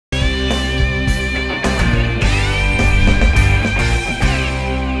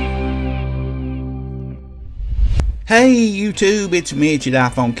Hey YouTube, it's Mitch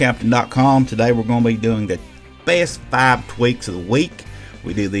at iPhoneCaptain.com. Today we're going to be doing the best 5 tweaks of the week.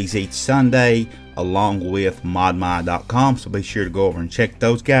 We do these each Sunday along with modmy.com, so be sure to go over and check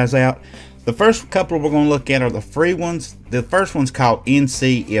those guys out. The first couple we're going to look at are the free ones. The first one's called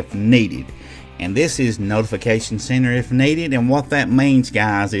NC If Needed, and this is Notification Center If Needed. And what that means,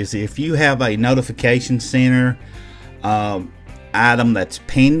 guys, is if you have a Notification Center item that's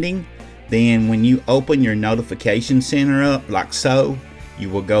pending, then when you open your Notification Center up like so, you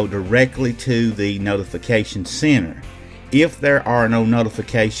will go directly to the Notification Center. If there are no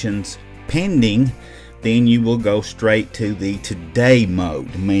notifications pending, then you will go straight to the Today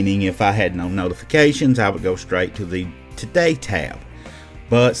mode, meaning if I had no notifications, I would go straight to the Today tab.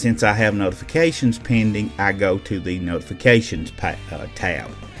 But since I have notifications pending, I go to the Notifications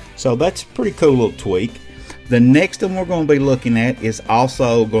tab. So that's a pretty cool little tweak. The next one we're going to be looking at is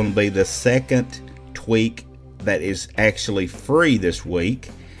also going to be the second tweak that is actually free this week,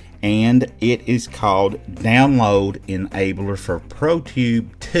 and it is called Download Enabler for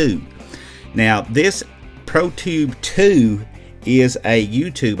ProTube 2. Now this ProTube 2 is a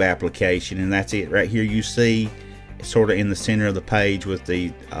YouTube application, and that's it right here. You see sort of in the center of the page with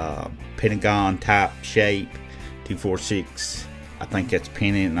the pentagon type shape, 246. I think that's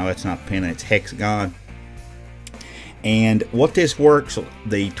pennant. No, it's not pennant, it's hexagon. And what this works,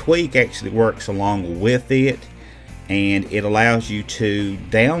 the tweak actually works along with it, and it allows you to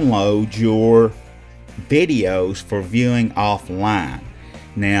download your videos for viewing offline.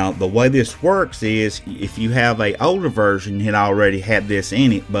 Now the way this works is if you have a older version, it already had this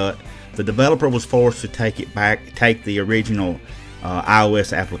in it, but the developer was forced to take the original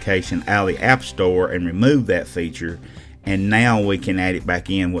iOS application out of the App Store and remove that feature, and now we can add it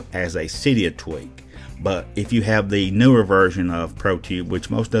back in as a Cydia tweak. But if you have the newer version of ProTube, which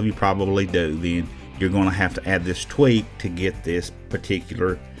most of you probably do, then you're going to have to add this tweak to get this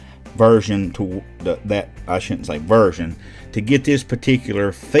particular version to to get this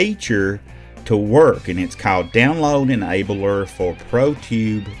particular feature to work, and it's called Download Enabler for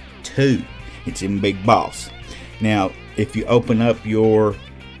ProTube 2. It's in Big Boss. Now if you open up your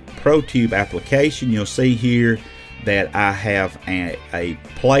ProTube application, you'll see here that I have a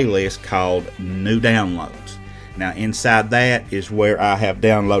playlist called New Downloads. Now inside that is where I have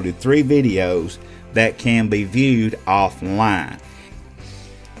downloaded 3 videos that can be viewed offline.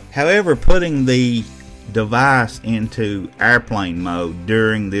 However, putting the device into airplane mode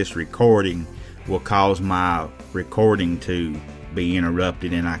during this recording will cause my recording to be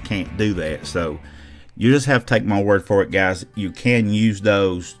interrupted, and I can't do that. So you just have to take my word for it, guys. You can use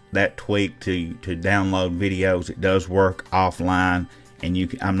that tweak to download videos. It does work offline, and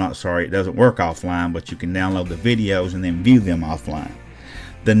it doesn't work offline, but you can download the videos and then view them offline.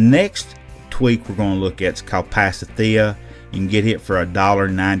 The next tweak we're going to look at is called Cydia. You can get it for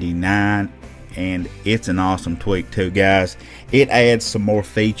 $1.99, and it's an awesome tweak too, guys. It adds some more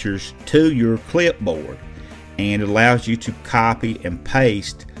features to your clipboard, and it allows you to copy and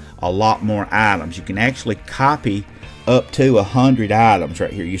paste a lot more items. You can actually copy up to 100 items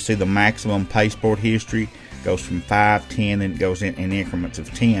right here. You see the maximum pasteboard history goes from 5, 10, and it goes in increments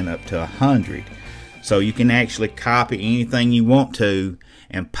of 10 up to 100. So you can actually copy anything you want to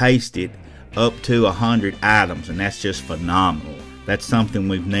and paste it up to 100 items, and that's just phenomenal. That's something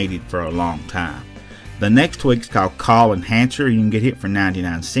we've needed for a long time. The next tweak is called Call Enhancer. You can get it for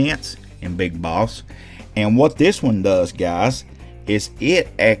 99 cents in Big Boss. And what this one does, guys, is it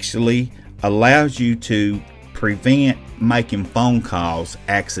actually allows you to prevent making phone calls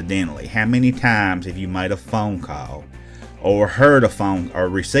accidentally. How many times have you made a phone call or heard a phone or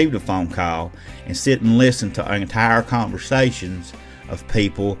received a phone call and sit and listen to entire conversations of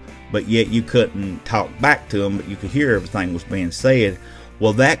people, but yet you couldn't talk back to them, but you could hear everything was being said?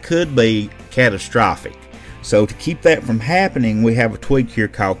 Well, that could be catastrophic. So to keep that from happening, we have a tweak here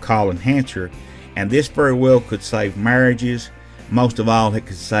called Call Enhancer, and this very well could save marriages. Most of all, it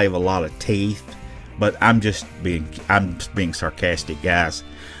could save a lot of teeth, but I'm just being sarcastic, guys.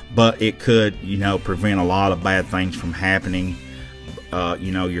 But it could, prevent a lot of bad things from happening.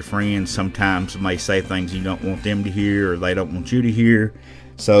 Your friends sometimes may say things you don't want them to hear, or they don't want you to hear.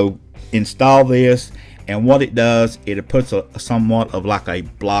 So install this, and what it does, it puts somewhat of like a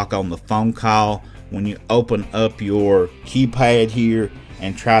block on the phone call. When you open up your keypad here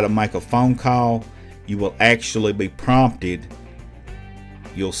and try to make a phone call, you will actually be prompted.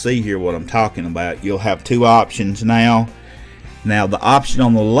 You'll see here what I'm talking about. You'll have 2 options now. Now the option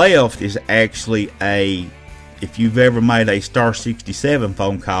on the left is actually a if you've ever made a star 67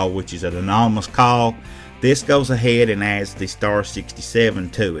 phone call, which is an anonymous call, this goes ahead and adds the star 67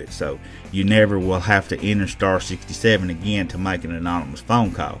 to it, so you never will have to enter star 67 again to make an anonymous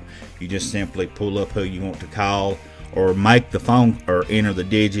phone call. You just simply pull up who you want to call, or make the phone, or enter the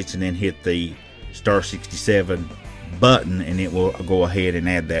digits and then hit the star 67 button, and it will go ahead and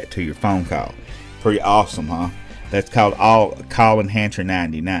add that to your phone call. Pretty awesome, huh? That's called Call Enhancer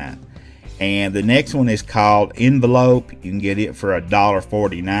 99. And the next one is called Envelope. You can get it for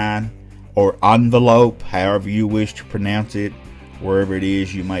 $1.49, or Envelope, however you wish to pronounce it, wherever it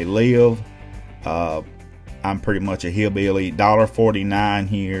is you may live. I'm pretty much a hillbilly. $1.49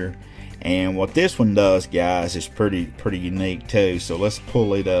 here. And what this one does, guys, is pretty unique too. So let's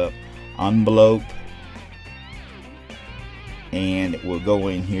pull it up. Envelope, and we'll go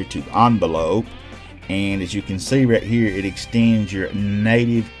in here to Envelope, and as you can see right here, it extends your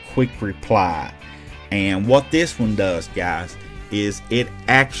native quick reply. And what this one does, guys, is it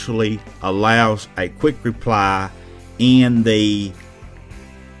actually allows a quick reply in the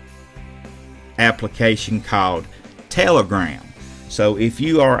application called Telegram. So if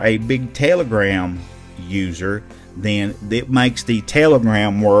you are a big Telegram user, then it makes the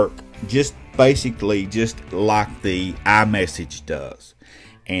Telegram work just basically just like the iMessage does.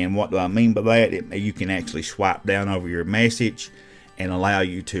 And what do I mean by that? You can actually swipe down over your message and allow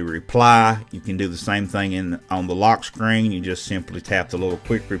you to reply. You can do the same thing on the lock screen. You just simply tap the little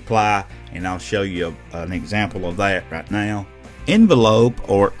quick reply, and I'll show you an example of that right now. Envelope,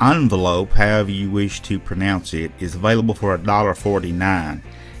 or Envelope, however you wish to pronounce it, is available for $1.49.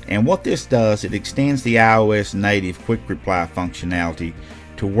 And what this does, it extends the iOS native quick reply functionality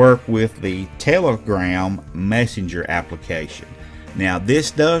to work with the Telegram Messenger application. Now, this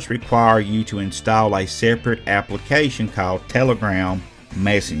does require you to install a separate application called Telegram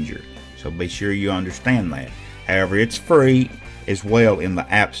Messenger, so be sure you understand that. However, it's free as well in the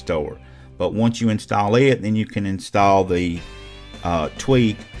App Store, but once you install it, then you can install the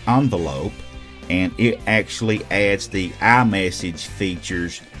TaiG Envelope, and it actually adds the iMessage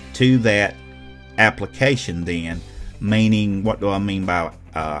features to that application then. Meaning, what do I mean by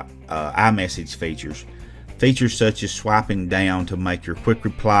iMessage features? Features such as swiping down to make your quick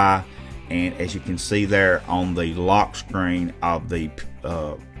reply, and as you can see there on the lock screen of the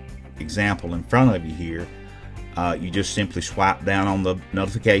example in front of you here, you just simply swipe down on the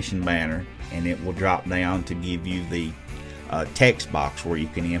notification banner, and it will drop down to give you the text box where you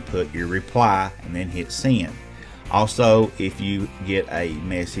can input your reply and then hit send. Also, if you get a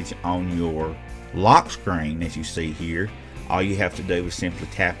message on your lock screen, as you see here, all you have to do is simply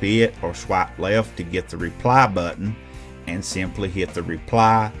tap it or swipe left to get the reply button, and simply hit the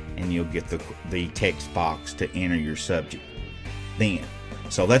reply, and you'll get the text box to enter your subject then.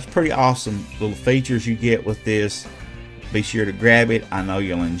 So that's pretty awesome little features you get with this. Be sure to grab it. I know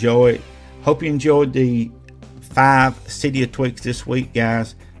you'll enjoy it. Hope you enjoyed the 5 Cydia tweaks this week,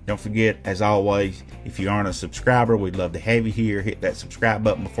 guys. Don't forget, as always, if you aren't a subscriber, we'd love to have you here. Hit that subscribe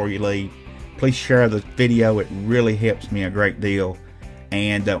button before you leave. Please share the video. It really helps me a great deal.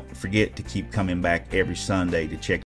 And don't forget to keep coming back every Sunday to check